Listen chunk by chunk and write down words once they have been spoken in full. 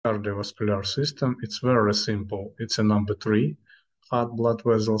cardiovascular system, it's very simple. It's a number 3, heart, blood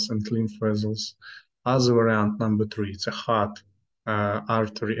vessels, and lymph vessels. Other variant number 3, it's a heart,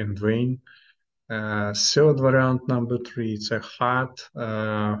 artery, and vein. Third variant number 3, it's a heart,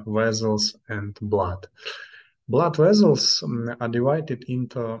 vessels, and blood. Blood vessels are divided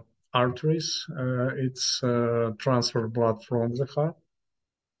into arteries. It's transfer blood from the heart,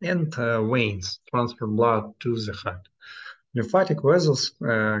 and veins transfer blood to the heart. Lymphatic vessels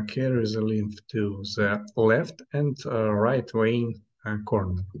carry the lymph to the left and right vein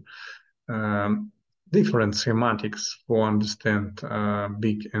corner. Different schematics for understand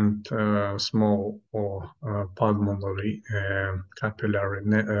big and small or pulmonary capillary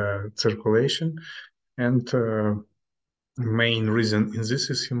circulation. And main reason in this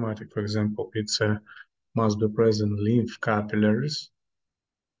schematic, for example, it's must be present lymph capillaries,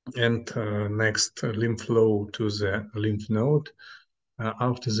 and next lymph flow to the lymph node.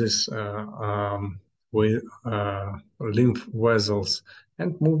 After this, lymph vessels,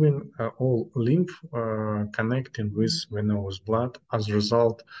 and moving all lymph connecting with venous blood. As a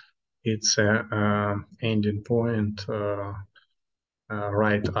result, it's a ending point,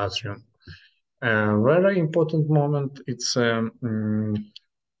 right atrium. Very important moment, it's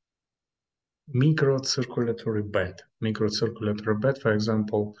microcirculatory bed. Microcirculatory bed, for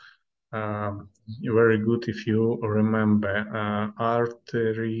example, very good if you remember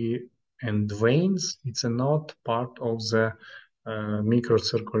artery and veins. It's not part of the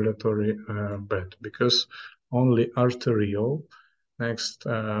microcirculatory bed, because only arterial, next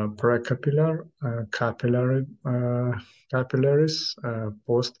precapillar, capillaries,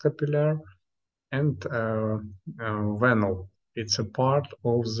 postcapillar, and venal. It's a part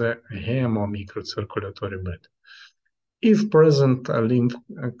of the hemomicrocirculatory bed. If present lymph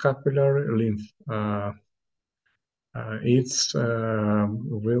capillary, lymph, it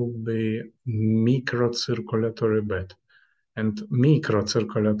will be microcirculatory bed. And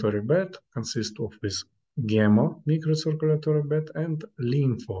microcirculatory bed consists of this microcirculatory bed and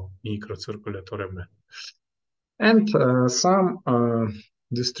microcirculatory bed. And some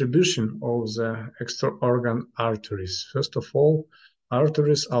distribution of the extra-organ arteries. First of all,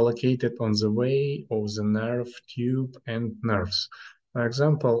 arteries are located on the way of the nerve tube and nerves. For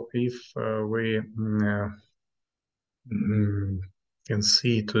example, if we can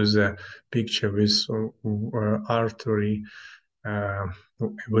see to the picture with artery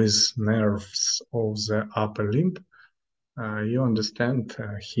with nerves of the upper limb, you understand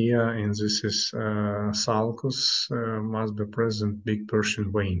here in this is sulcus must be present big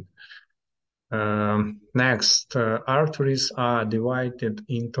Persian vein. Next, arteries are divided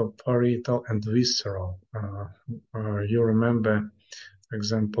into parietal and visceral. You remember, for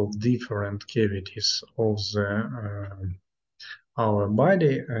example, different cavities of the our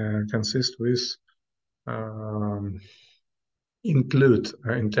body consist with include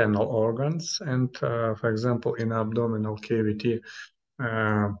internal organs, and for example, in abdominal cavity,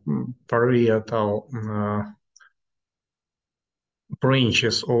 parietal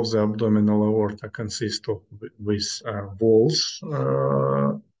branches of the abdominal aorta consist of with walls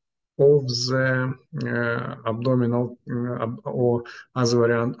of the abdominal or as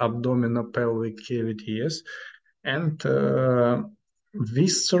variant abdominal pelvic cavity, yes, and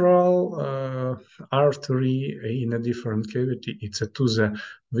visceral artery in a different cavity. It's to the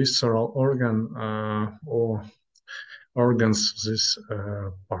visceral organ or organs, these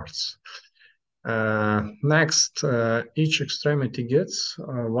parts. Next, each extremity gets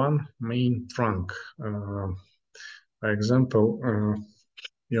one main trunk. For example,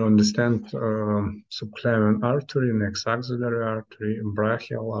 you understand subclavian artery, next axillary artery,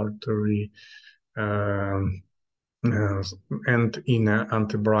 brachial artery, and inner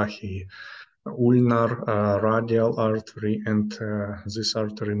antebrachial, ulnar radial artery, and this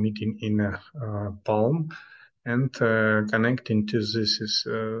artery meeting in a palm, and connecting to this is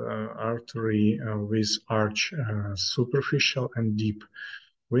artery with arch, superficial and deep,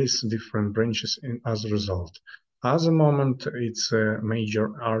 with different branches as a result. As a moment, it's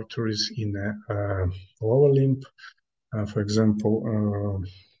major arteries in lower limb, for example,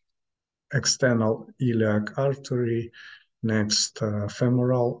 external iliac artery, next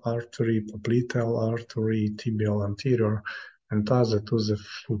femoral artery, popliteal artery, tibial anterior, and other to the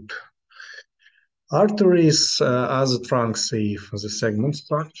foot. Arteries are the trunk safe, the segment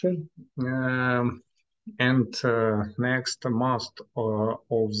structure, and next, most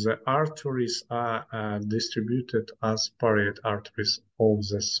of the arteries are distributed as parietal arteries of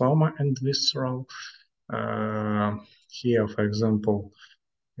the soma and visceral. Here, for example,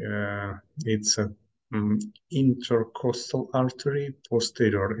 it's intercostal artery,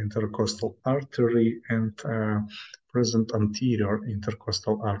 posterior intercostal artery, and present anterior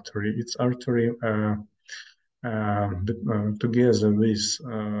intercostal artery. It's artery together with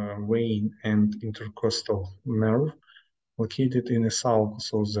vein and intercostal nerve located in the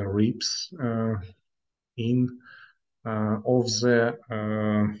sulcus of the ribs of the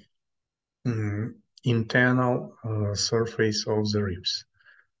internal surface of the ribs.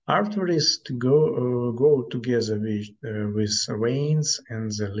 Arteries go together with veins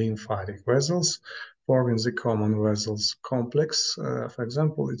and the lymphatic vessels, forming the common vessels complex. For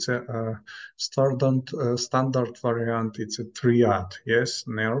example, it's a standard variant. It's a triad, yes,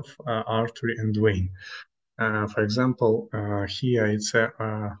 nerve, artery, and vein. For example, here it's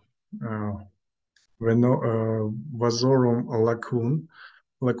a vasorum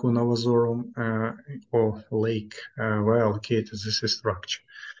lacuna vasorum, or lake, where located this structure.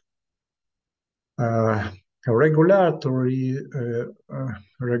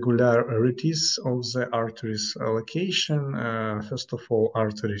 Regularities of the arteries location. First of all,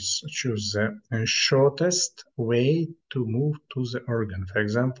 arteries choose the shortest way to move to the organ. For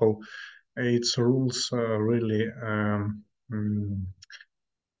example, its rules really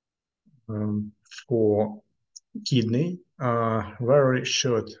for kidney, very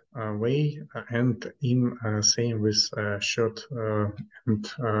short way, and in same with short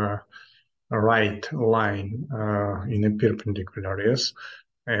and right line in a perpendicular, yes,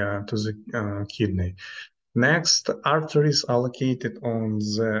 to the kidney. Next, arteries are located on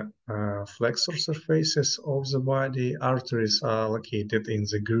the flexor surfaces of the body. Arteries are located in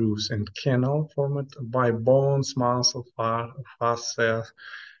the grooves and canal formed by bones, muscle, fascia,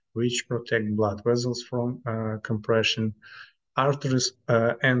 which protect blood vessels from compression. Arteries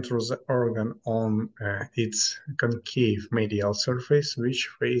enter the organ on its concave medial surface, which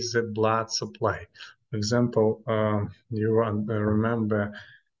face the blood supply. For example, you remember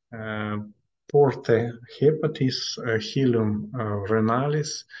porte hepatis, hilum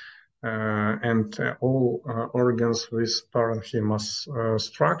renalis, and all organs with parenchymal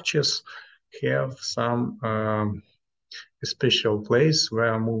structures have some a special place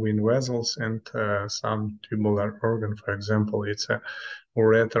where moving vessels and some tubular organ. For example, it's a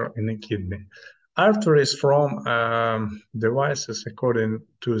ureter in a kidney. Arteries form devices according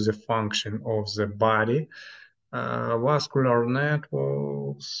to the function of the body. Vascular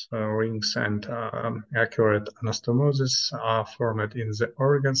networks, rings, and accurate anastomosis are formed in the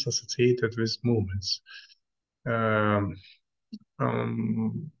organs associated with movements.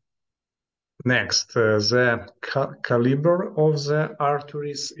 Next, the caliber of the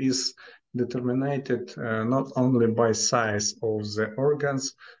arteries is determined not only by size of the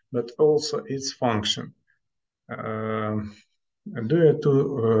organs, but also its function. Due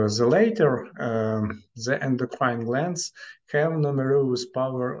to the latter, the endocrine glands have numerous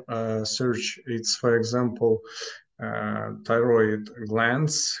power surge. It's, for example, thyroid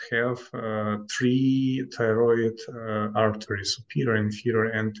glands have 3 thyroid arteries, superior,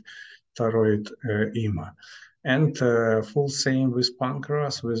 inferior, and thyroid ema. And full same with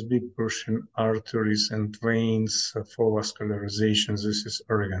pancreas, with big portion arteries and veins for vascularization. This is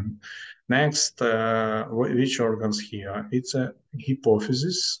organ. Next, which organs here? It's a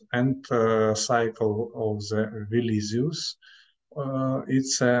hypophysis and cycle of the Villisius.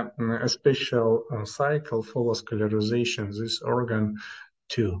 It's a special cycle for vascularization, this organ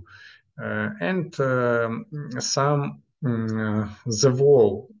too. And some the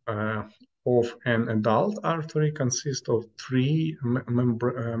wall of an adult artery consists of 3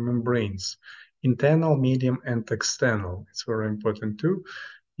 membranes: internal, medium, and external. It's very important too.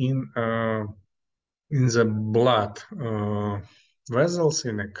 In the blood vessels,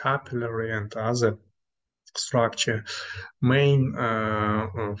 in a capillary and other structure, main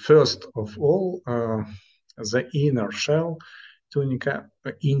first of all, the inner shell, tunica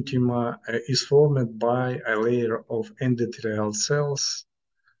intima, is formed by a layer of endothelial cells,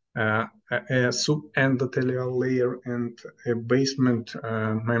 a subendothelial layer, and a basement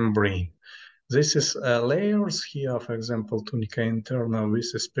membrane. This is layers here, for example, tunica interna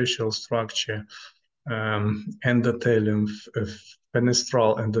with a special structure, endothelium,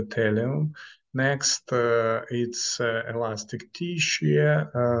 fenestral endothelium. Next, it's elastic tissue.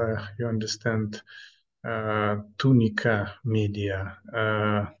 You understand, tunica media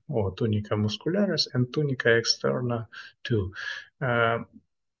or tunica muscularis and tunica externa too.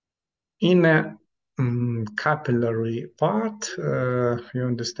 In a capillary part, you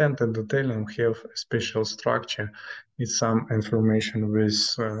understand that the endothelium have a special structure. It's some information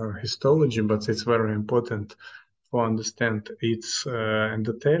with histology, but it's very important for understand its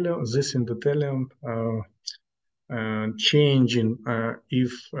endothelium, this endothelium changing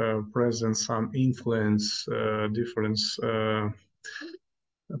if present some influence, difference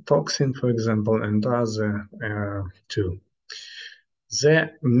toxin, for example, and other too.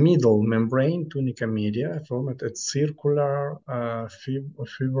 The middle membrane, tunica media, formed at circular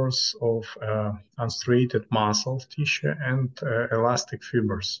fibers of unstriated muscle tissue and elastic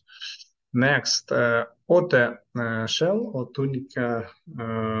fibers. Next, outer shell or tunica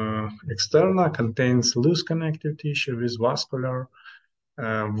externa contains loose connective tissue with vascular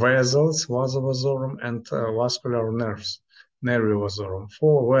vessels, vasovasorum, and vascular nerves. Nervivasorum.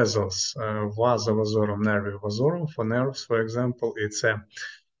 For vessels, vasovasorum, nervivasorum. For nerves, for example, it's a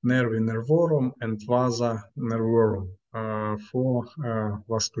nervi nervorum and vasa nervorum for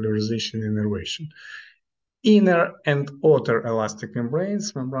vascularization innervation. Inner and outer elastic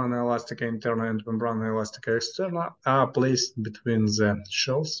membranes, membrana elastica interna and membrana elastica externa, are placed between the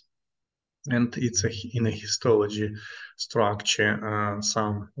shells, and it's in a histology structure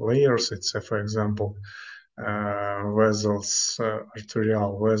some layers. It's for example vessels,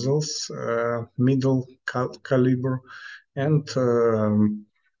 arterial vessels, middle caliber, and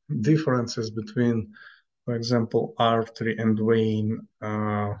differences between, for example, artery and vein,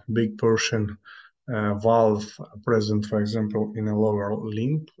 big portion valve present, for example, in a lower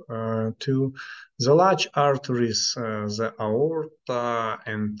limb, to the large arteries, the aorta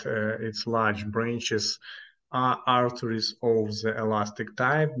and its large branches are arteries of the elastic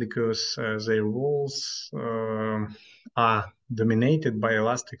type because their walls are dominated by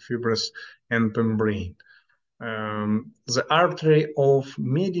elastic fibrous and membrane. The artery of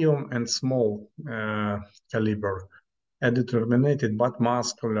medium and small caliber are determined by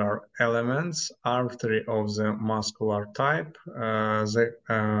muscular elements, artery of the muscular type, the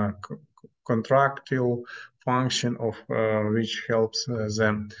contractile function of which helps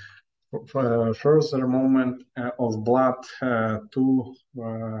the further movement of blood to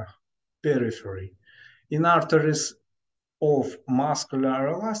periphery. In arteries of muscular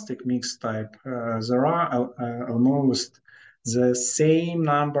elastic mixed type, there are almost the same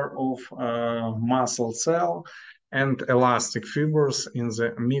number of muscle cell and elastic fibers in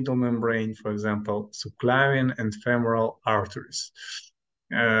the middle membrane, for example, subclavian and femoral arteries.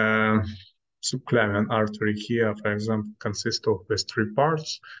 Subclavian artery here, for example, consists of these three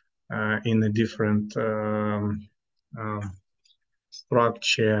parts in a different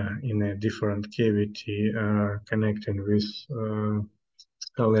structure, in a different cavity connecting with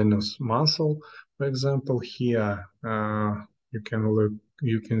scalenus muscle. For example, here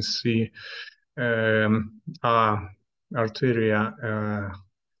you can see arteria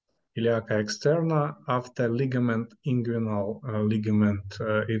iliaca externa after ligament inguinal ligament.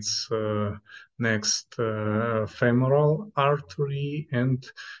 It's next femoral artery, and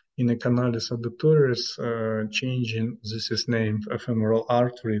in a canalis adductoris changing, this is named a femoral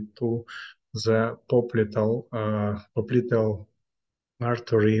artery, to the popliteal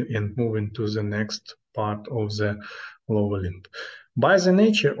artery and moving to the next part of the lower limb. By the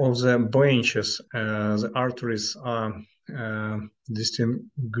nature of the branches, the arteries are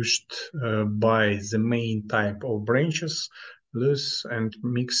distinguished by the main type of branches, loose and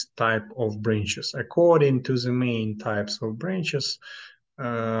mixed type of branches. According to the main types of branches,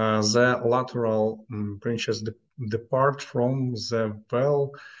 the lateral branches depart from the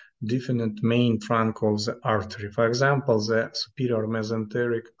well-defined main trunk of the artery. For example, the superior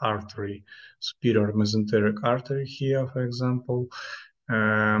mesenteric artery here, for example.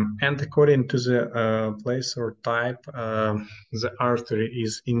 And according to the place or type, the artery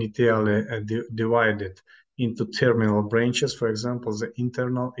is initially divided into terminal branches, for example, the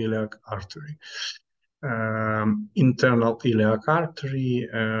internal iliac artery. Internal iliac artery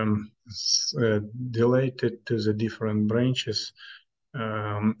dilated to the different branches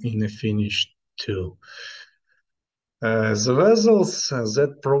in a finish too. The vessels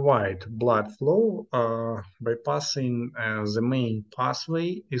that provide blood flow bypassing the main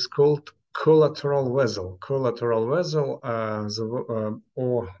pathway is called collateral vessel. Collateral vessel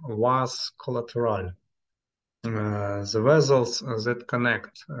or vas collateral. The vessels that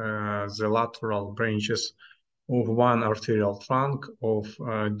connect the lateral branches of one arterial trunk of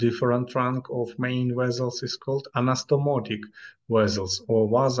different trunk of main vessels is called anastomotic vessels or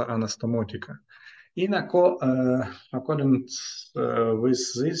vasa anastomotica. In accordance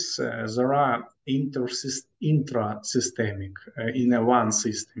with this, there are intrasystemic in one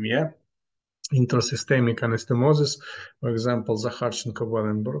system, intrasystemic anastomosis, for example,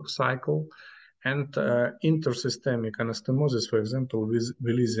 Zakharchenko-Wallenberg cycle, and intersystemic anastomosis, for example, with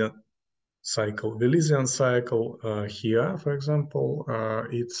cycle. Willian cycle here, for example,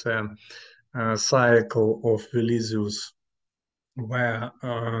 it's a cycle of Willius where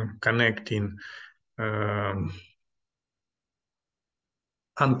connecting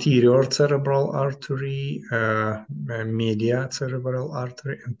anterior cerebral artery, media cerebral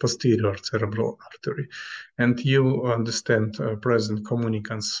artery, and posterior cerebral artery. And you understand present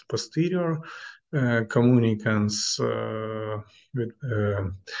communicants posterior, communicants with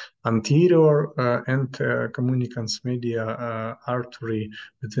anterior, and communicants media artery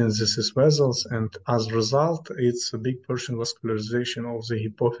within these vessels. And as a result, it's a big portion vascularization of the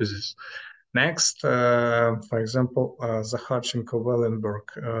hypophysis. Next, for example, the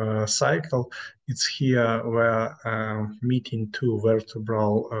Hutchinson-Wallenberg cycle, it's here where meeting two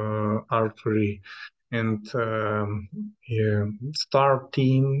vertebral artery and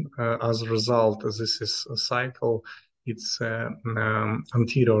starting as a result, this is a cycle, it's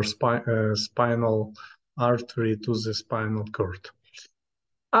anterior spinal artery to the spinal cord.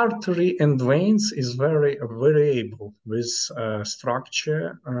 Artery and veins is very variable with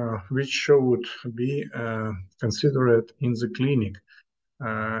structure, which should be considered in the clinic.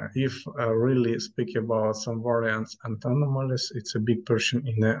 If really speak about some variants and anomalies, it's a big portion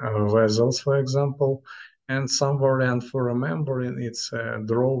in the vessels, for example, and some variant for remembering, it's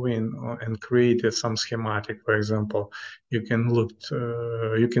drawing and created some schematic. For example, you can look,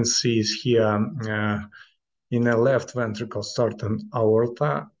 you can see here in a left ventricle certain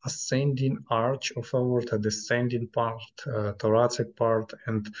aorta, ascending arch of aorta, descending part, thoracic part,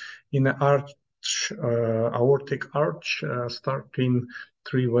 and in an arch, aortic arch, starting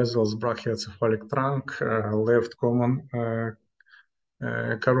three vessels, brachiocephalic trunk, left common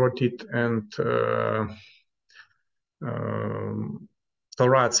carotid, and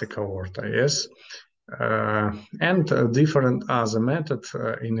thoracic aorta, yes. And different as a method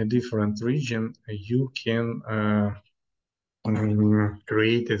in a different region, you can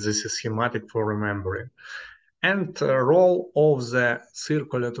create this schematic for remembering. And role of the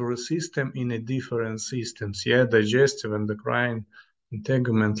circulatory system in a different systems, yeah, digestive, endocrine,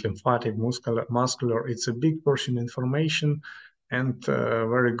 integument, lymphatic, muscular, it's a big portion information, and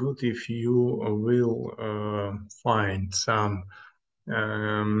very good if you will find some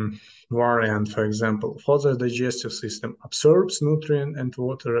variant, for example, for the digestive system, absorbs nutrient and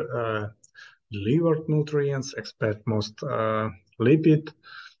water, delivered nutrients, expect most lipids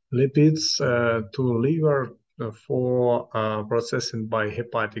to liver for processing by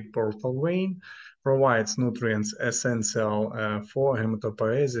hepatic portal vein, provides nutrients essential for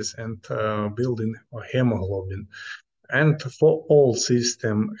hematopoiesis and building hemoglobin. And for all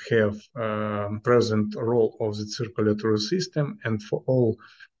system have present role of the circulatory system, and for all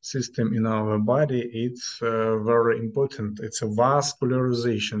system in our body, it's very important. It's a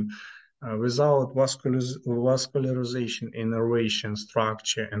vascularization. Without vascularization, innervation,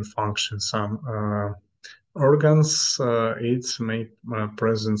 structure, and function, some organs, it's may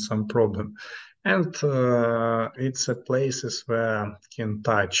present some problem. And it's a places where can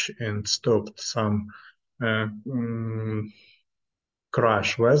touch and stop some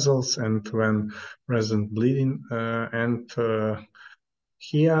crush vessels, and when present bleeding, and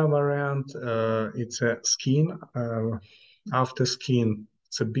here variant, it's a skin, after skin,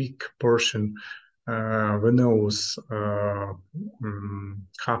 it's a big portion, venous,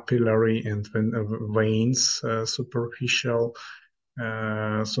 capillary, and veins, superficial,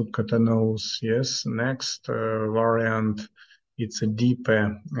 subcutaneous, yes. Next variant, it's a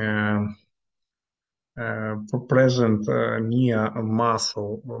deeper present near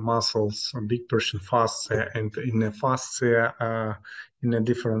muscles, big portion fascia, and in the fascia, in a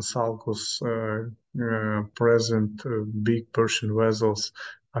different sulcus, present big portion vessels,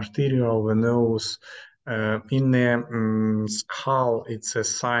 arterial, venous. In the skull, it's a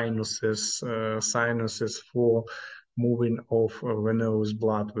sinuses, sinuses for moving of venous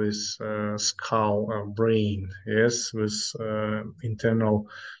blood with skull, brain, yes, with internal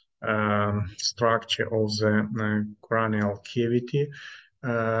structure of the cranial cavity.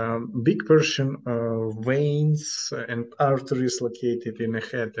 Big portion veins and arteries located in the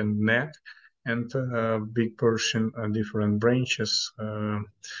head and neck, and big portion different branches.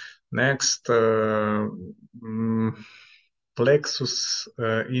 Next, plexus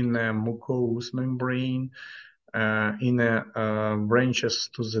in a mucous membrane, in branches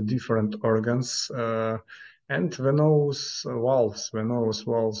to the different organs, and venous valves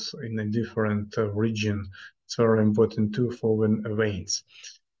in a different region. It's very important too for veins.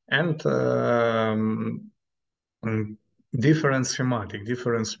 And different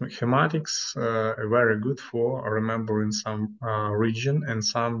schematics are very good for remembering some region and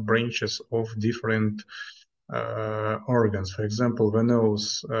some branches of different organs. For example, the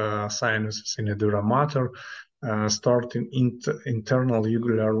nose, sinuses in a dura mater, starting internal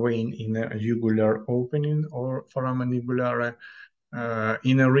jugular vein in a jugular opening or foramandibular,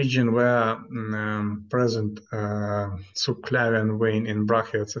 in a region where present subclavian vein and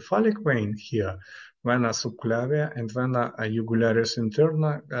brachiocephalic vein here, vena subclavia and vena jugularis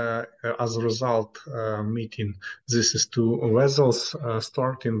interna, as a result meeting these two vessels,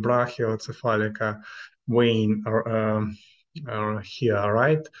 starting brachiocephalic vein or here,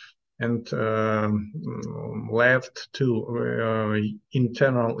 right? And left to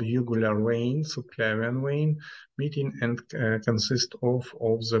internal jugular vein, subclavian vein, meeting and consist of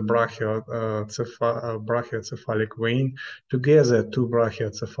the brachiocephalic vein. Together, two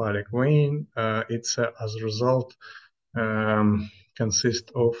brachiocephalic vein, it's as a result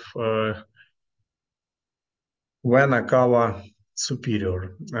consist of vena cava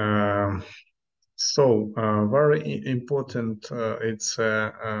superior. So very important, it's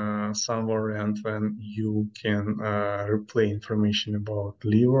some variant when you can replay information about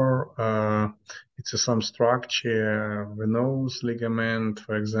liver. It's some structure, venous ligament,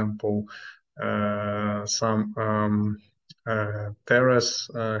 for example, some teres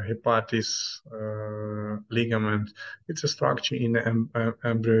hepatis ligament. It's a structure in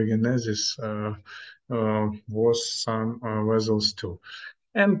embryogenesis, was some vessels too.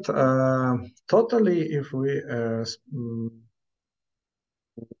 And totally, if we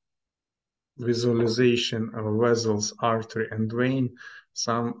visualization of vessels, artery, and vein,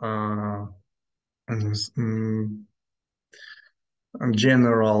 some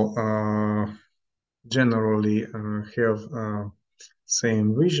generally have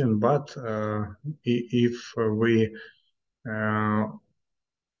same vision, but if we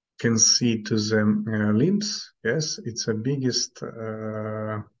can see to the limbs, yes, it's the biggest.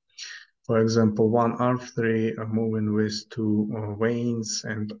 For example, one artery moving with two veins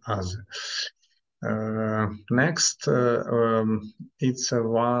and other. Next, it's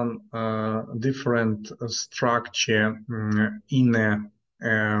one different structure in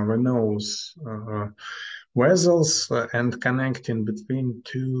venous vessels and connecting between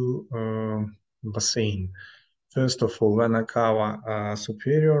two basins. First of all, vena cava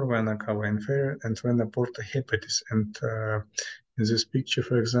superior, vena cava inferior, and vena porta hepatis. And in this picture,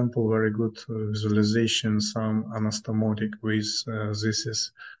 for example, very good visualization, some anastomotic with this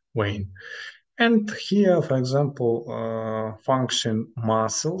is vein. And here, for example, function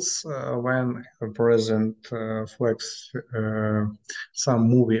muscles when present flex some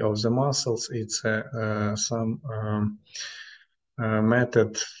movie of the muscles. It's some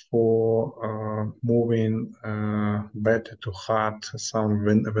method for moving better to heart, some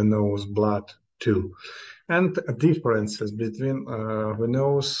venous blood too. And differences between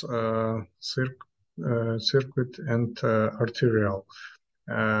venous circuit and arterial.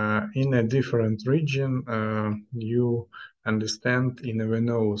 In a different region, you understand in a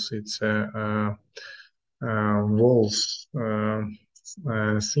venous, it's walls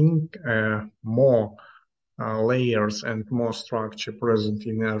think more layers and more structure present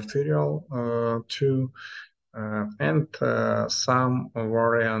in arterial too. And some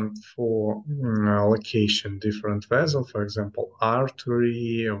variant for location, different vessel, for example,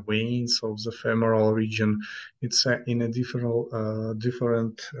 artery, veins of the femoral region. It's in a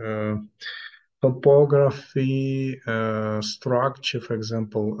different topography, structure, for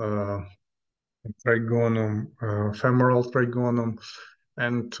example, trigonum, femoral trigonum,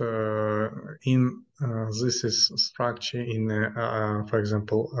 and in this is structure in, for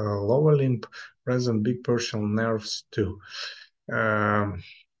example, lower limb, present big partial nerves too.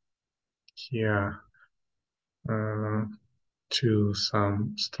 Here to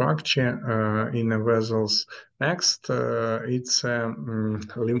some structure in the vessels. Next, it's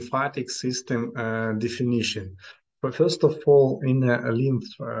lymphatic system definition. But first of all, in a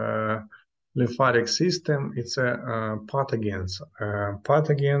lymphatic system, it's a pathogens.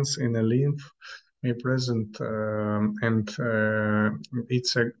 Pathogens in the lymph may present, and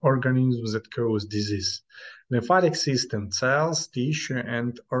it's an organism that cause disease. Lymphatic system, cells, tissue,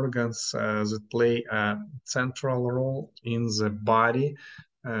 and organs that play a central role in the body.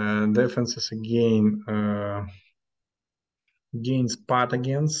 Defenses against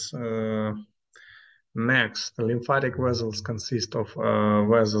pathogens. Next, lymphatic vessels consist of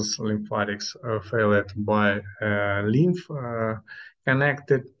vessels lymphatics filled by lymph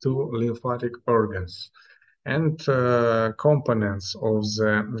connected to lymphatic organs. And components of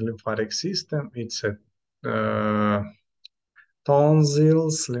the lymphatic system, it's a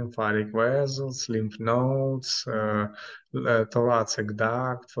tonsils, lymphatic vessels, lymph nodes, thoracic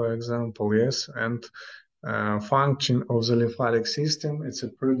duct, for example, yes, and function of the lymphatic system. It's a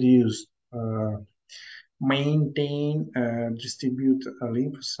produce, maintain, distribute a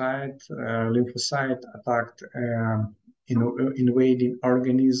lymphocyte attacked invading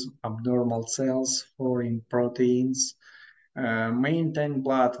organism, abnormal cells, foreign proteins, maintain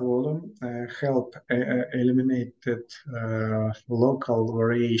blood volume, help eliminate local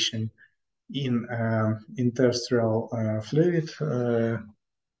variation in interstitial fluid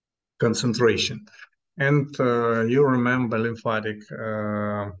concentration. And you remember lymphatic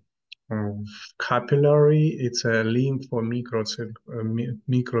capillary, it's a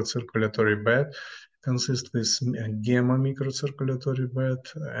microcirculatory bed, consists with gamma microcirculatory bed,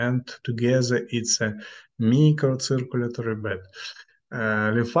 and together it's a microcirculatory bed.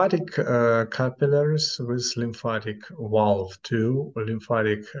 Lymphatic capillaries with lymphatic valve too,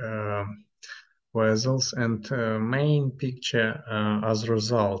 lymphatic vessels, and main picture as a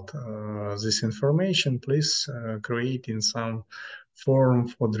result. This information, please create in some form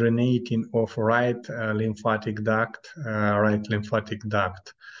for drainating of right lymphatic duct,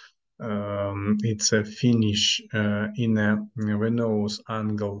 it's a finish in a venous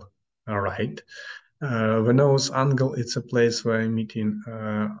angle, right. Venous angle, it's a place where meeting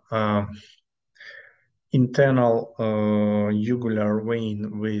internal jugular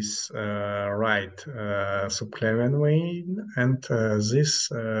vein with right subclavian vein, and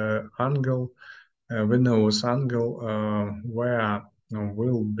this angle, venous angle, where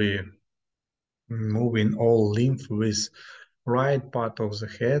will be moving all lymph with right part of the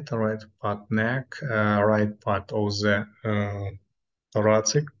head, right part neck, right part of the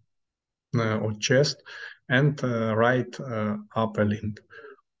thoracic or chest, and right upper limb.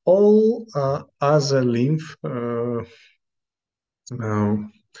 All other lymph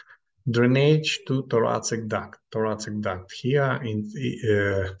drainage to thoracic duct. Thoracic duct here in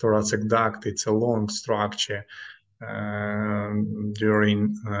thoracic duct, it's a long structure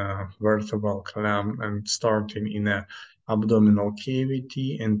during vertebral column and starting in a abdominal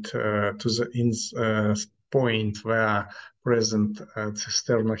cavity, and to the point where present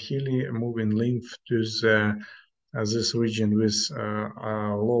sternohili, moving lymph to the this region with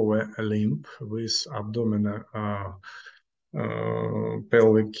lower limb with abdominal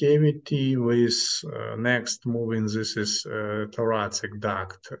pelvic cavity, with next moving, this is thoracic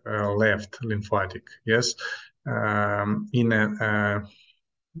duct, left lymphatic, yes, in a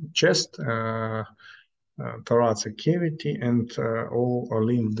chest, thoracic cavity, and all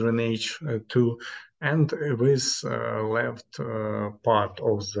lymph drainage too, and with left part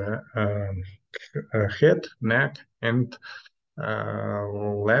of the head, neck, and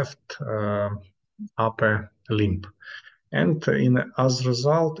left upper limb. And as a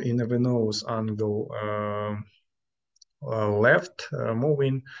result, in a venous angle left,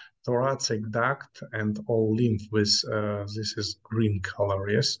 moving thoracic duct and all lymph with, this is green color,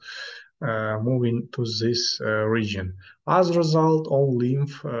 yes, moving to this region. As a result, all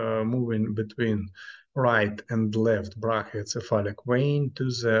lymph moving between right and left brachiocephalic vein to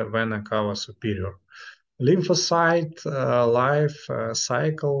the vena cava superior. Lymphocyte life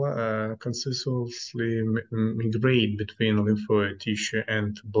cycle consistently migrate between lymphoid tissue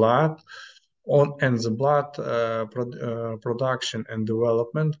and blood, and the blood production and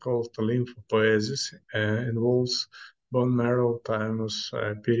development, called lymphopoiesis, involves bone marrow, thymus,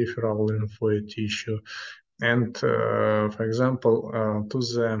 peripheral lymphoid tissue, and for example, to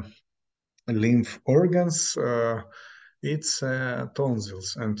the lymph organs, it's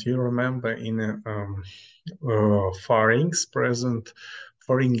tonsils. And you remember in pharynx present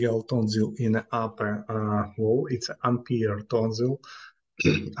pharyngeal tonsil in the upper wall, it's an anterior tonsil.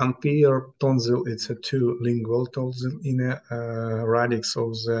 Anterior tonsil, it's a two lingual tonsil in a radix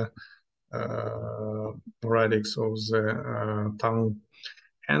of the tongue,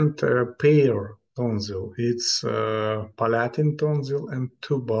 and pair tonsil, it's palatine tonsil and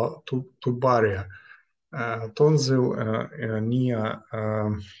tubaria tonsil near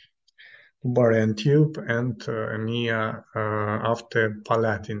tubarian tube, and near after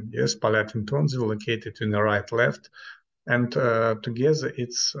palatine. Yes, palatine tonsil located in the right left, and together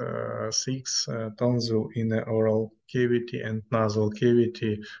it's six tonsil in the oral cavity and nasal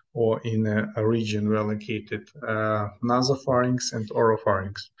cavity, or in a region where located nasopharynx and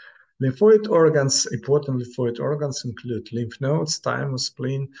oropharynx. Lymphoid organs, important lymphoid organs include lymph nodes, thymus,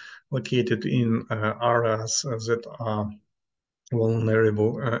 spleen, located in areas that are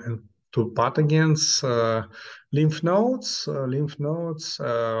vulnerable to pathogens. Lymph nodes,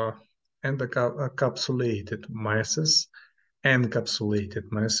 and encapsulated masses,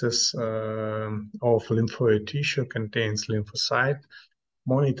 encapsulated masses of lymphoid tissue contains lymphocyte,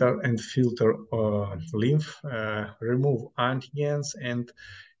 monitor and filter lymph, remove antigens, and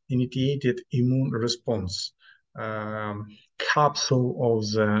initiated immune response. Capsule of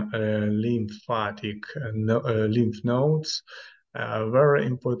the lymphatic lymph nodes, very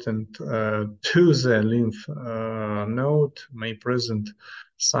important to the lymph node, may present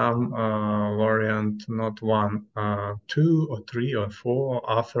some variant, not one, two or three or four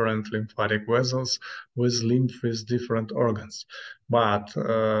afferent lymphatic vessels with lymph with different organs. But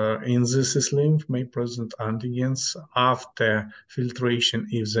in this lymph may present antigens after filtration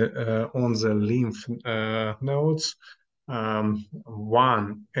if on the lymph nodes.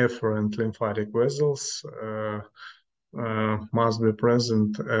 One efferent lymphatic vessels must be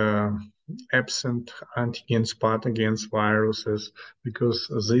present absent antigens, pathogens, viruses, because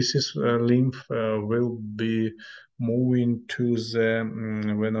this is lymph will be moving to the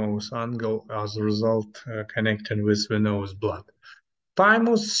venous angle as a result connecting with venous blood.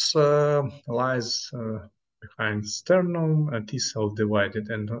 Thymus lies behind sternum, T-cell divided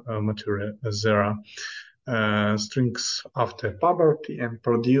and material zera. Strings after puberty and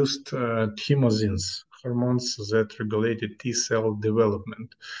produced thymosins, hormones that regulated T-cell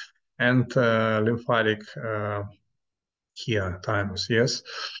development, and lymphatic here, thymus, yes.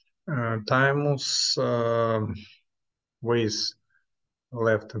 Thymus with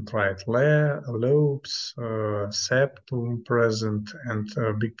left and right lobes, septum present, and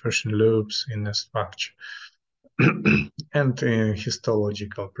big Persian lobes in the structure, and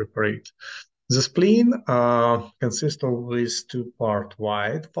histological preparate. The spleen consists of these two-part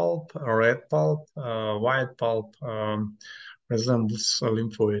white pulp, red pulp. White pulp resembles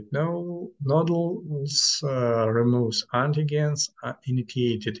lymphoid nodules, removes antigens,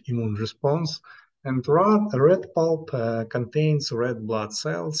 initiated immune response, and red pulp contains red blood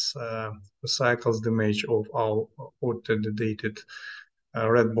cells, recycles the image of all autodated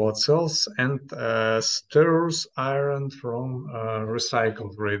red blood cells, and stirs iron from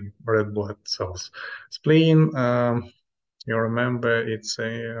recycled red blood cells. Spleen, you remember, it's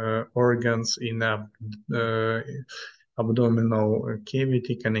organs in abdominal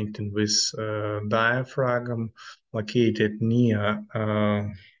cavity connecting with diaphragm, located near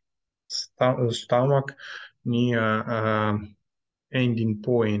stomach, near ending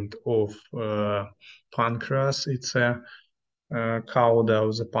point of pancreas. It's a cauda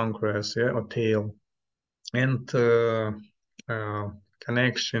of the pancreas, yeah, or tail, and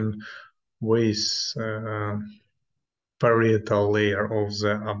connection with parietal layer of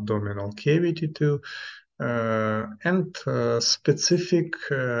the abdominal cavity too, and specific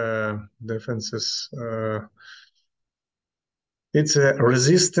defenses. It's a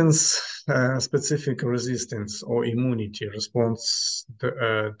resistance, specific resistance or immunity response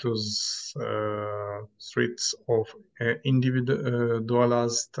to threats of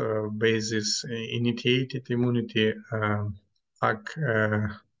individualized basis, initiated immunity,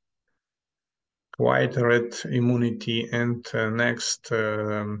 acquired immunity, and next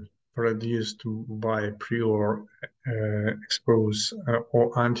produced by prior expose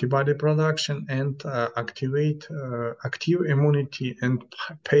or antibody production, and active immunity and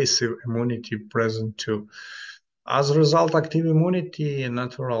passive immunity present too. As a result, active immunity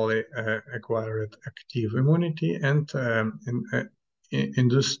naturally acquired active immunity and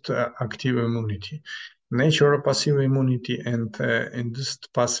induced active immunity. Natural passive immunity and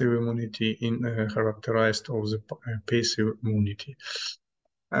induced passive immunity in characterized of the passive immunity.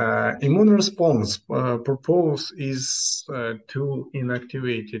 Immune response purpose is to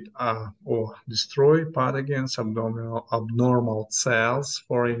inactivate it or destroy pathogens, abnormal cells,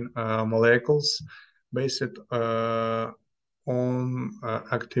 foreign molecules, based on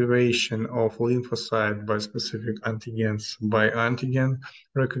activation of lymphocyte by specific antigens, by antigen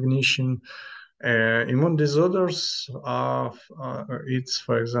recognition. Immune disorders are, it's,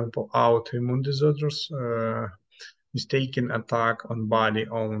 for example, autoimmune disorders, mistaken attack on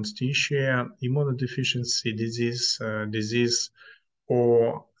body-owned tissue, immunodeficiency disease,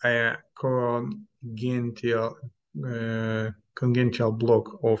 or a congenital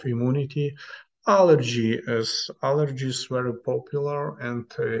block of immunity. Allergies very popular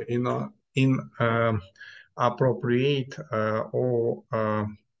and inappropriate or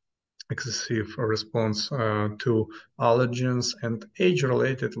excessive response to allergens, and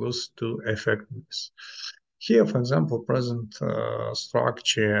age-related loss to effectiveness. Here, for example, present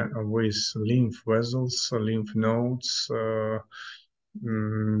structure with lymph vessels, lymph nodes,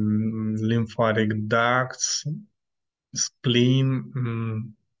 lymphatic ducts, spleen,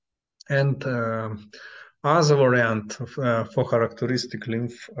 and Other variant for characteristic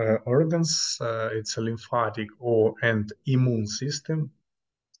lymph organs, it's a lymphatic and immune system.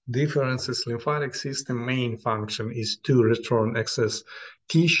 Differences: lymphatic system main function is to return excess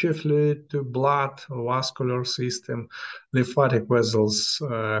tissue fluid to blood vascular system. Lymphatic vessels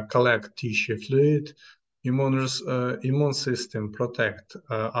collect tissue fluid. Immune system protect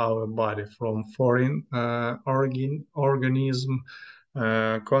our body from foreign organism,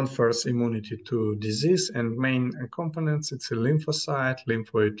 confers immunity to disease, and main components, it's a lymphocyte,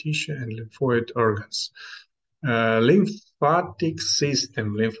 lymphoid tissue, and lymphoid organs. Lymphatic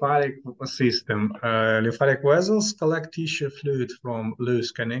system. Lymphatic vessels collect tissue fluid from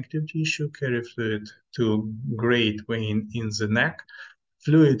loose connective tissue, carry fluid to great vein in the neck.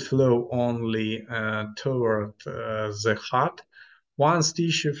 Fluid flow only toward the heart. Once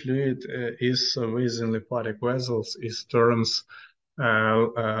tissue fluid is within lymphatic vessels, is termed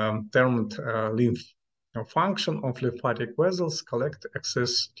lymph. The function of lymphatic vessels: collect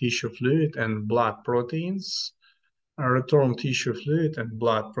excess tissue fluid and blood proteins, return tissue fluid and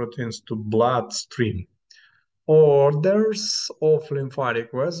blood proteins to bloodstream. Orders of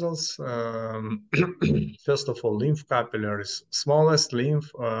lymphatic vessels. First of all, lymph capillaries, smallest lymph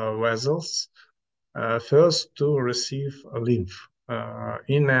vessels, first to receive lymph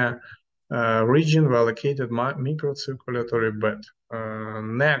in a region where located microcirculatory bed.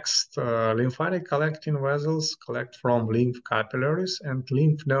 Next, lymphatic collecting vessels collect from lymph capillaries and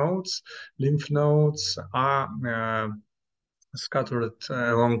lymph nodes. Lymph nodes are scattered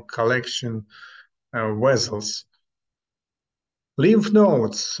along collection vessels. Lymph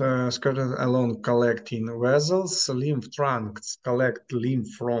nodes scattered along collecting vessels. Lymph trunks collect lymph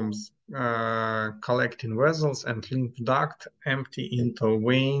from collecting vessels, and lymph duct empty into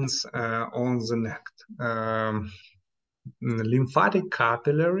veins on the neck. Lymphatic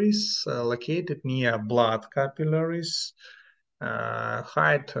capillaries located near blood capillaries,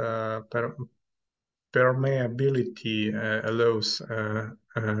 height permeability allows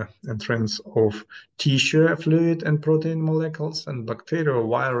entrance of tissue fluid and protein molecules and bacterial,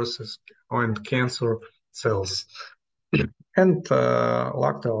 viruses, and cancer cells. And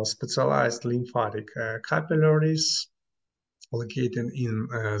lacteal specialized lymphatic capillaries located in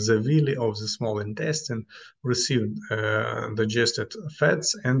the villi of the small intestine receive digested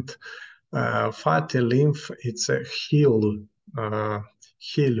fats and fatty lymph. It's a hilum,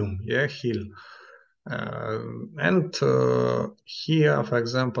 hill. And here, for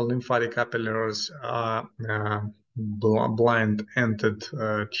example, lymphatic capillaries are blind-ended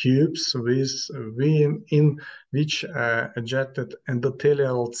tubes in which ejected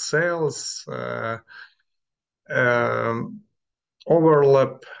endothelial cells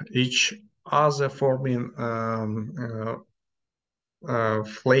overlap each other, forming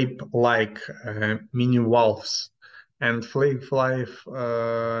flap-like mini valves. And flap-like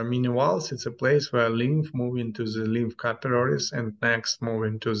mini valves, it's a place where lymph move into the lymph capillaries and next move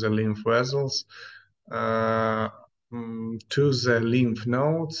into the lymph vessels, to the lymph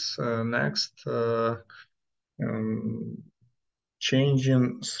nodes, next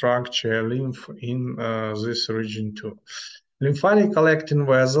changing structure lymph in this region too. Lymphatic collecting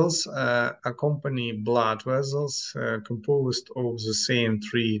vessels accompany blood vessels composed of the same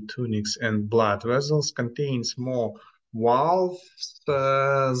three tunics, and blood vessels contains more valves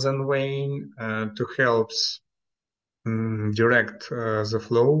than vein to help direct the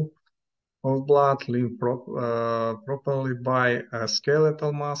flow of blood lymph properly by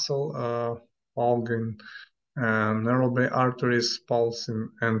skeletal muscle, organ, nerve arteries, pulsing,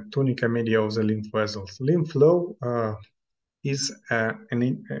 and tunica media of the lymph vessels. Lymph flow is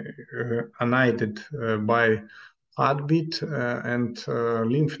unaided by heartbeat, and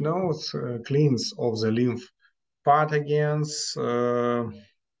lymph nodes cleans of the lymph pathogens.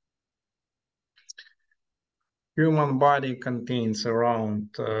 Human body contains around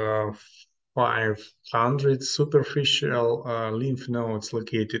 500 superficial lymph nodes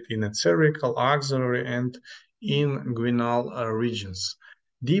located in the cervical, axillary, and inguinal regions.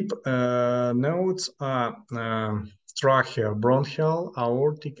 Deep nodes are trachea, bronchial,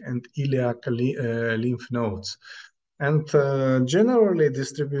 aortic, and iliac lymph nodes. And generally,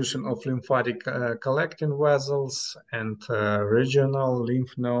 distribution of lymphatic collecting vessels and regional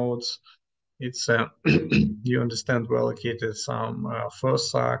lymph nodes, it's you understand, well located some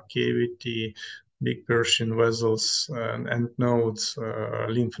fossa, cavity, big Persian vessels, and nodes,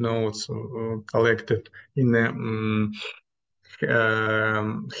 lymph nodes collected in the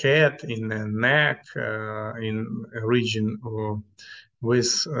head, in the neck, in a region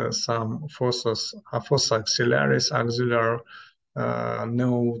with some fossa axillaris, axillary,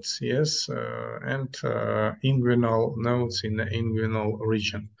 nodes, yes, and inguinal nodes in the inguinal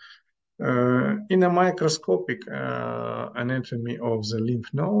region. In a microscopic anatomy of the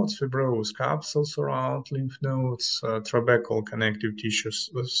lymph nodes, fibrous capsules around lymph nodes, trabecal connective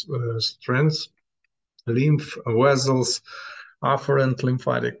tissues strands, lymph vessels, afferent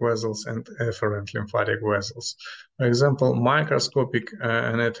lymphatic vessels, and efferent lymphatic vessels. For example, microscopic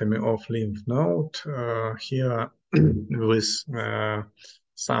anatomy of lymph node, here with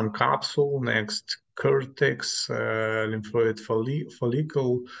some capsule, next cortex, lymphoid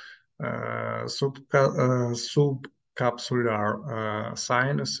follicle, subcapsular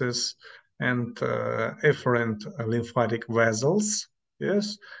sinuses, and efferent lymphatic vessels,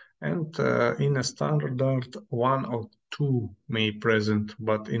 yes, and in a standard one or two may present,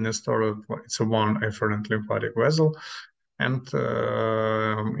 but in a standard it's a one efferent lymphatic vessel. And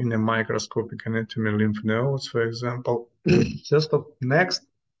in a microscopic anatomy lymph nodes, for example, just next,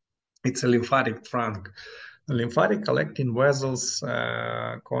 it's a lymphatic trunk. Lymphatic collecting vessels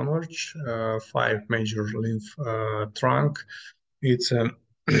converge, 5 major lymph trunk. It's a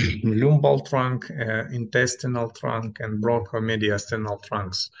lumbal trunk, intestinal trunk, and bronchomediastinal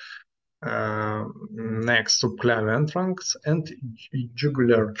trunks. Next, subclavian trunks and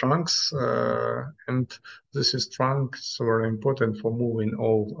jugular trunks, and this is trunks very important for moving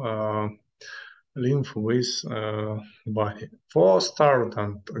all lymph with body. For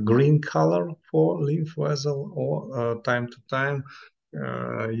startant, green color for lymph vessel, or time to time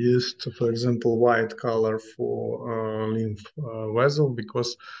used, for example, white color for lymph vessel,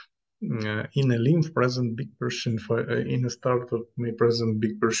 because in a lymph present big portion, in a starter may present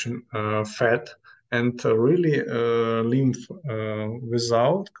big portion fat, and really lymph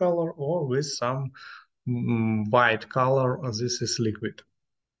without color or with some white color, this is liquid.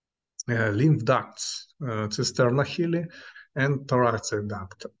 Lymph ducts, cisterna chyli and thoracic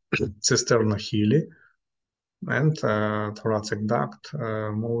duct. Cisterna chyli and thoracic duct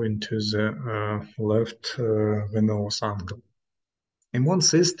moving to the left venous angle. Immune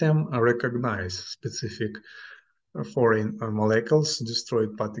system recognize specific foreign molecules,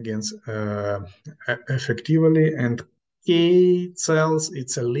 destroyed pathogens effectively, and K cells,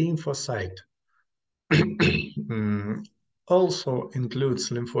 it's a lymphocyte. Also includes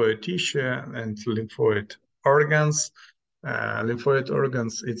lymphoid tissue and lymphoid organs. Lymphoid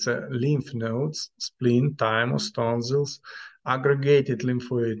organs, it's lymph nodes, spleen, thymus, tonsils, aggregated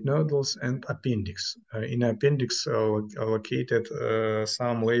lymphoid nodules, and appendix. In appendix located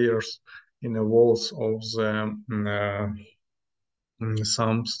some layers in the walls of the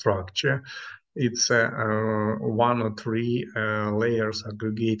some structure. It's 1 or 3 layers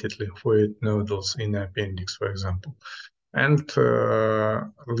aggregated lymphoid nodules in the appendix, for example. And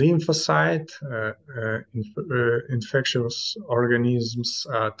lymphocyte, infectious organisms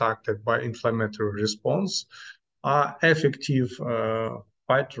attacked by inflammatory response, are effective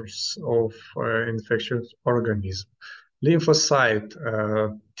fighters of infectious organisms. Lymphocyte,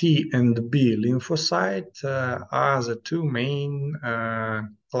 T and B lymphocyte are the 2 main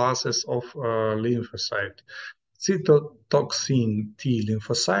classes of lymphocyte. Cytotoxin T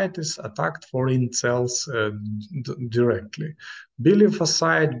lymphocyte is attacked foreign cells directly. B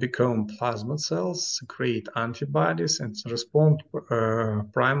lymphocyte become plasma cells, secrete antibodies, and respond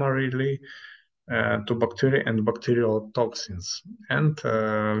primarily to bacteria and bacterial toxins. And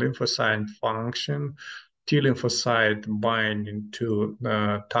lymphocyte function, T lymphocyte binding to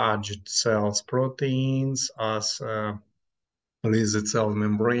target cells proteins as lymphocyte cell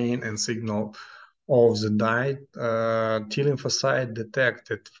membrane and signal of the diet. T lymphocyte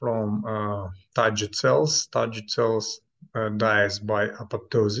detected from target cells. Target cells dies by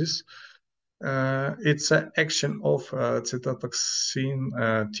apoptosis. It's an action of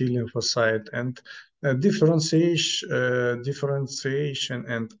cytotoxin T lymphocyte, and differentiation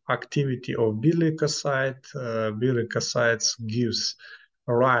and activity of B leukocyte. B leukocytes gives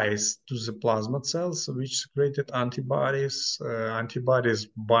rise to the plasma cells, which secreted antibodies. Antibodies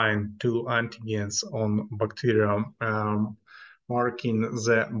bind to antigens on bacteria, marking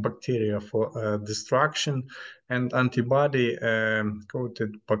the bacteria for destruction, and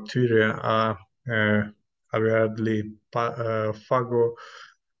antibody-coated bacteria are avidly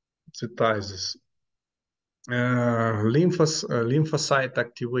phagocytizes. Lymphocyte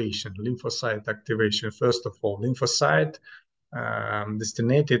activation. Lymphocyte activation. First of all, lymphocyte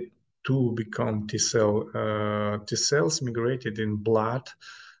destined to become T cells migrated in blood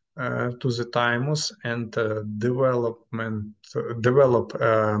to the thymus and develop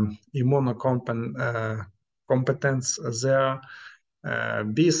immunocompetence there.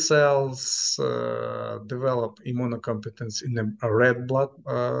 B cells develop immunocompetence in a red blood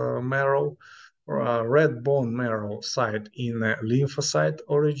marrow, or a red bone marrow site in a lymphocyte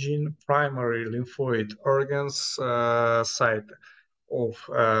origin, primary lymphoid organs site of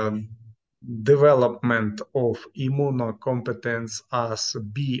development of immunocompetence as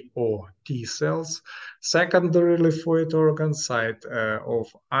B or T cells, secondary lymphoid organ site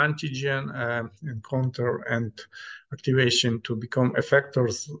of antigen encounter and activation to become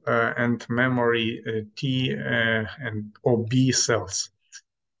effectors and memory T and or B cells.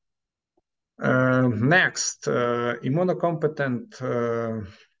 Next, immunocompetent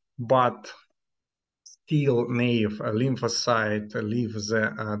but still naive lymphocyte leave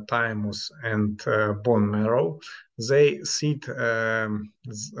the thymus and bone marrow. They seed the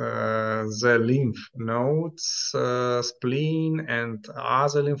lymph nodes, spleen, and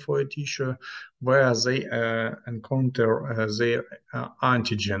other lymphoid tissue where they encounter their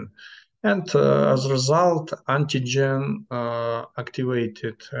antigen. And as a result, antigen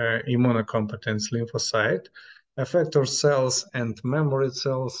activated immunocompetence lymphocyte, effector cells, and memory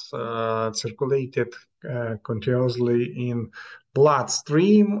cells circulated continuously in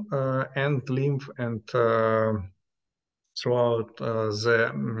bloodstream and lymph and throughout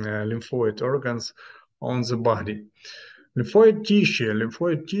the lymphoid organs on the body. Lymphoid tissue,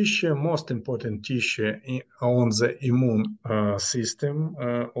 most important tissue on the immune system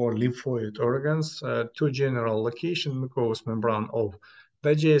or lymphoid organs, two general location, mucous membrane of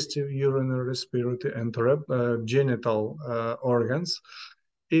digestive, urinary, respiratory, and genital organs.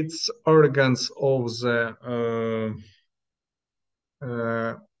 It's organs of the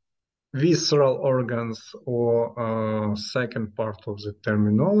visceral organs, or second part of the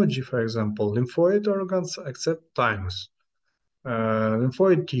terminology, for example, lymphoid organs except thymus.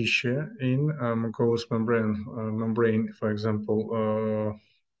 Lymphoid tissue in mucous membrane, for example,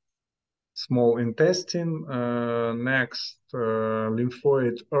 small intestine. Next,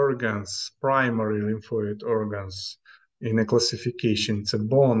 lymphoid organs, primary lymphoid organs in a classification, it's a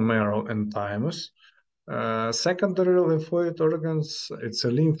bone marrow and thymus. Secondary lymphoid organs, it's a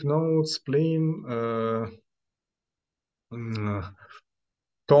lymph node, spleen,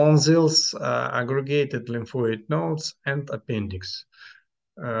 tonsils, aggregated lymphoid nodes, and appendix.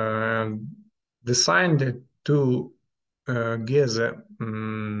 Designed to gather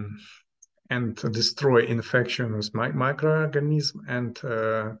and destroy infectious microorganisms and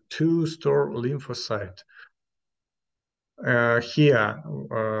to store lymphocyte. Here,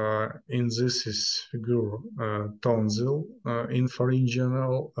 in this figure, tonsil,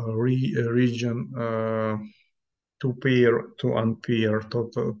 infaryngeal region, two pair, two unpair,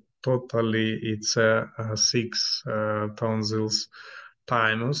 totally it's 6 tonsils.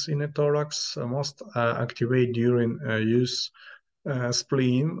 Thymus in a thorax, most activate during use.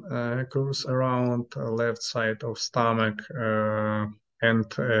 Spleen occurs around left side of stomach and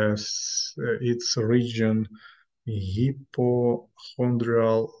its region,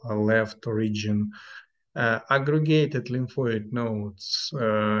 hypochondrial left region. Aggregated lymphoid nodes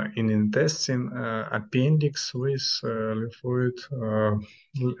in intestine, appendix with lymphoid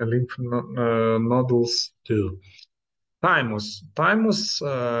lymph nodules too. Thymus,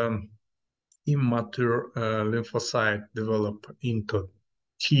 immature lymphocyte develop into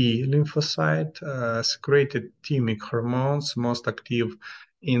T lymphocyte, secreted thymic hormones, most active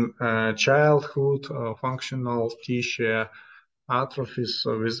in childhood, functional tissue atrophies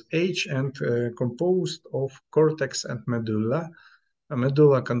with age, and composed of cortex and medulla. A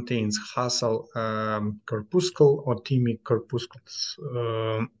medulla contains basal corpuscle or thymic corpuscles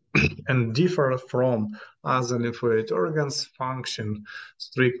and differ from other lymphoid organs, function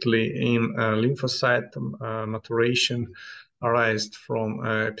strictly in lymphocyte maturation arised from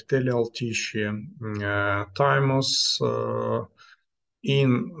epithelial tissue. Thymus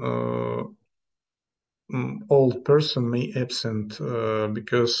in old person may absent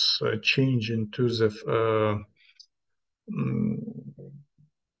because change into the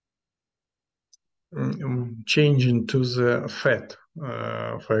change into the fat,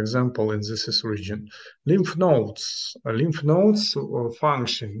 for example, in this region. Lymph nodes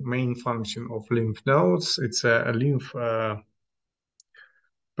function, main function of lymph nodes, it's a lymph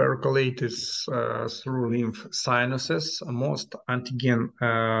percolates through lymph sinuses. Most antigen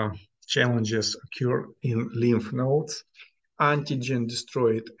challenges occur in lymph nodes. Antigen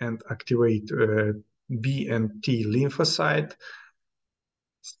destroyed and activate B and T lymphocyte.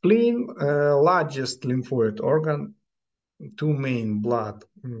 Spleen, largest lymphoid organ, two main blood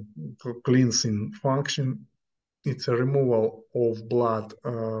cleansing function. It's a removal of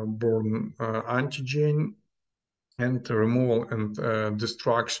blood-borne antigen and removal and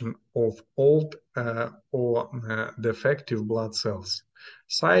destruction of old or defective blood cells.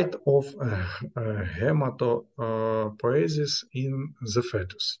 Site of hematopoiesis in the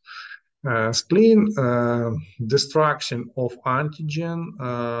fetus. Spleen, destruction of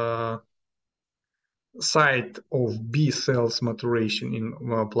antigen, site of B cells maturation in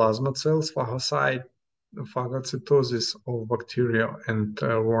plasma cells, phagocytosis of bacteria and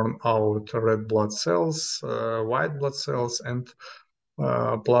worn out red blood cells, white blood cells, and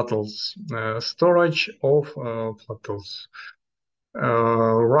platelets, storage of platelets.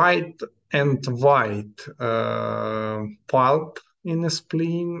 Right and white pulp in the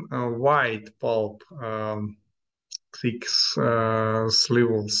spleen, white pulp, thick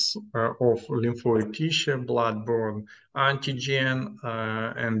slivels of lymphoid tissue, blood-borne antigen,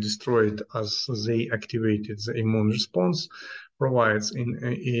 and destroyed as they activated the immune response, provides in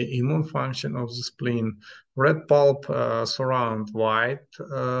immune function of the spleen. Red pulp surround white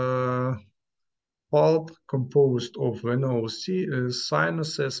pulp composed of venous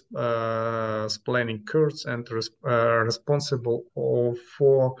sinuses, splenic curds, and responsible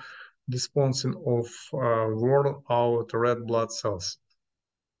for dispensing of worn out red blood cells.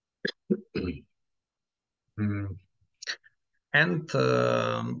 And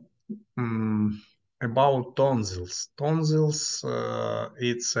about tonsils. Tonsils,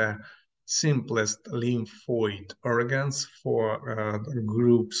 it's a simplest lymphoid organs for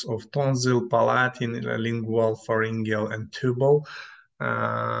groups of tonsil, palatine, lingual, pharyngeal, and tubal.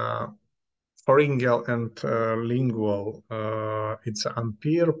 Pharyngeal and lingual, it's an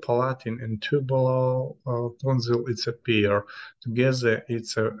unpair. Palatine and tubal tonsil, it's a pair. Together,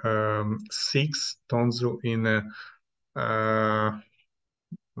 it's a 6 tonsil in a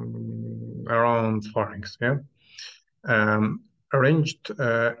around pharynx, yeah? Arranged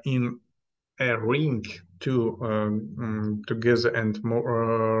in a ring together and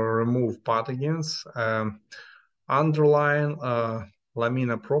remove pathogens. Underlying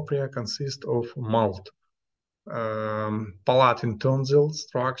lamina propria consists of mold. Palatine tonsil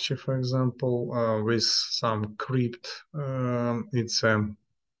structure, for example, with some crypt, it's a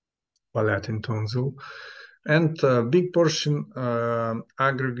palatine tonsil. And big portion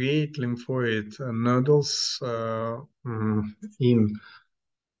aggregate lymphoid nodules in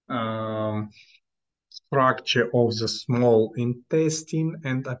structure of the small intestine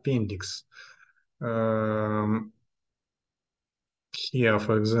and appendix. Here,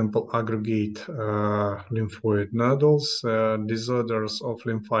 for example, aggregate lymphoid nodules, disorders of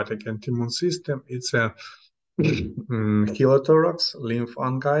lymphatic and immune system. It's a helothorax,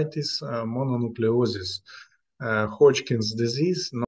 lymphangitis, mononucleosis, Hodgkin's disease.